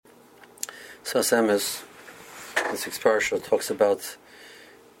Sas Emes, this week's parsha talks about,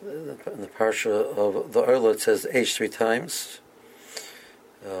 in the parsha of the Orla, it says H 3 times.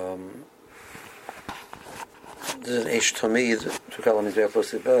 This is an H Tamid, it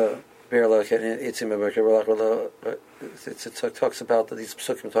talks about that these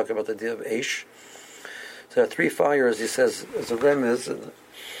psukim talk about the idea of H. So there are three fires, he says, as a remez, in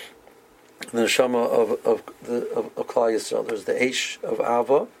the neshama of Klal Yisrael. There's the H of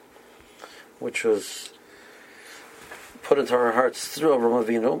Ava, which was put into our hearts through Avram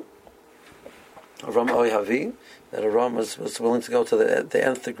Avinu, Avram Ohavi, that Avram was willing to go to the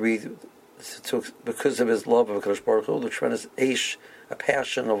nth degree because of his love of HaKadosh Baruch Hu, the tremendous Eish, a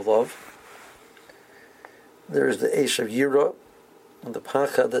passion of love. There is the Eish of Yira, and the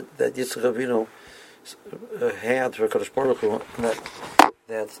Pacha that Yitzchak Avinu had for HaKadosh Baruch Hu,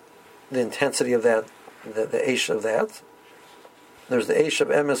 that the intensity of that, the Eish of that. There's the Eish of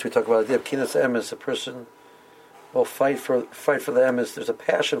Emes. We talk about the Kinas Emes. A person will fight for the Emes. There's a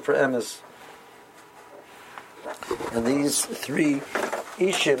passion for Emes. And these three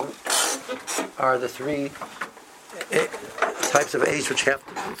Ishim are the three types of Eish which have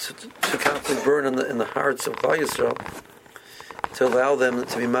to constantly burn in the hearts of Klal Yisrael to allow them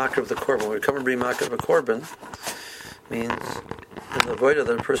to be makar of the korban. When we come and bring makar of a korban, means in the avodah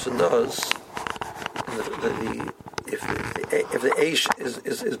that a person does, if the Eish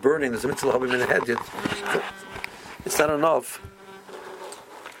is burning, there's a mitzvah habim in the head. It's not enough.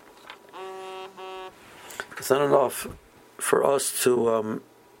 It's not enough for us to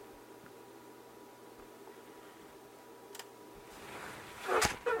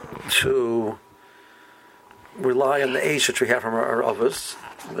rely on the Eish which we have from our others.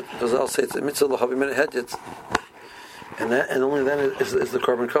 Because I'll say it's a mitzvah habim in the head, and only then is the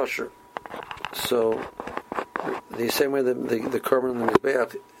korban kosher. So the same way the korban and the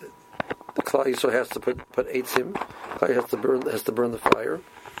mizbeach, the Klal Yisrael has to put eitzim. Klal has to burn the fire.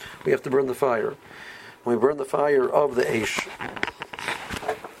 We have to burn the fire. When we burn the fire of the Eish,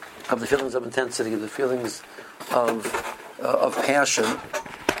 of the feelings of intensity, the feelings of passion.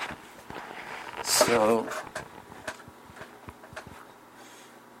 So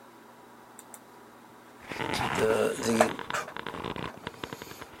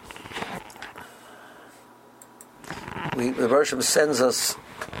the Baruch Hashem sends us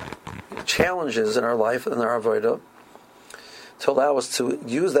challenges in our life, in our avodah, to allow us to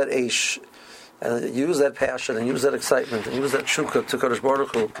use that Eish, and use that passion, and use that excitement, and use that shukah to Kadosh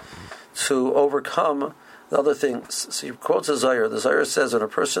Baruch Hu, to overcome the other things. So he quotes the Zohar. The Zohar says, when a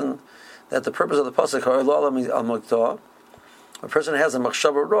person, that the purpose of the pasuk, a person has a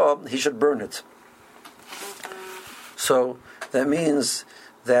machshava ra, he should burn it. So that means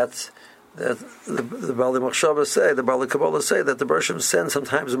that the Bali Machshava say, the Bali Kabbalah say, that the Baruch Hashem sends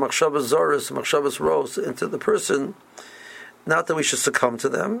sometimes a Machshava Zoris, Machshavas Ros into the person. Not that we should succumb to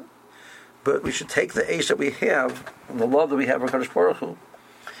them, but we should take the Eish that we have, and the love that we have for Kadosh Baruch Hu,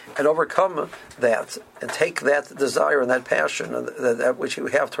 and overcome that, and take that desire and that passion, and that which you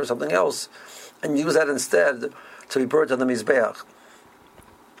have towards something else, and use that instead to be burnt on the Mizbeach.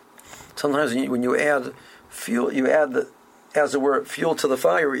 Sometimes when you add fuel, you add as it were, fuel to the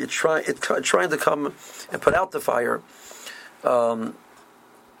fire. It's trying to come and put out the fire.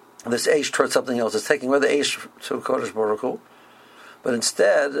 This Eish towards something else. It's taking away the Eish to Kodesh Baruch Hu. But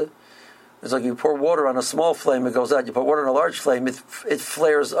instead, it's like you pour water on a small flame, it goes out. You put water on a large flame, it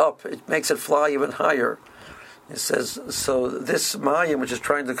flares up. It makes it fly even higher. It says, so this Mayim, which is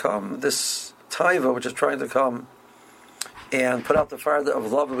trying to come, this Taiva, which is trying to come and put out the fire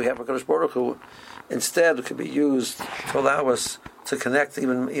of love that we have for Kodesh Baruch Hu, instead it could be used to allow us to connect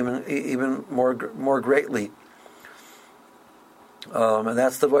even more greatly. And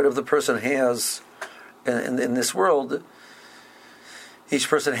that's the void of the person has in this world. Each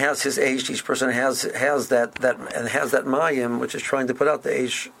person has his Eish. Each person has that and has that Mayim, which is trying to put out the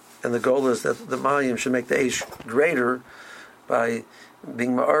Eish. And the goal is that the Mayim should make the Eish greater by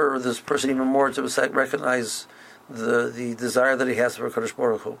being Ma'ar, this person even more to recognize the desire that he has for Kodesh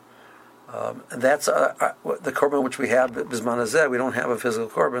Baruch Hu. And that's the korban which we have Bisman Hazeh. We don't have a physical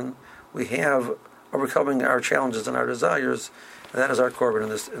korban. We have overcoming our challenges and our desires, and that is our korban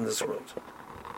in this world.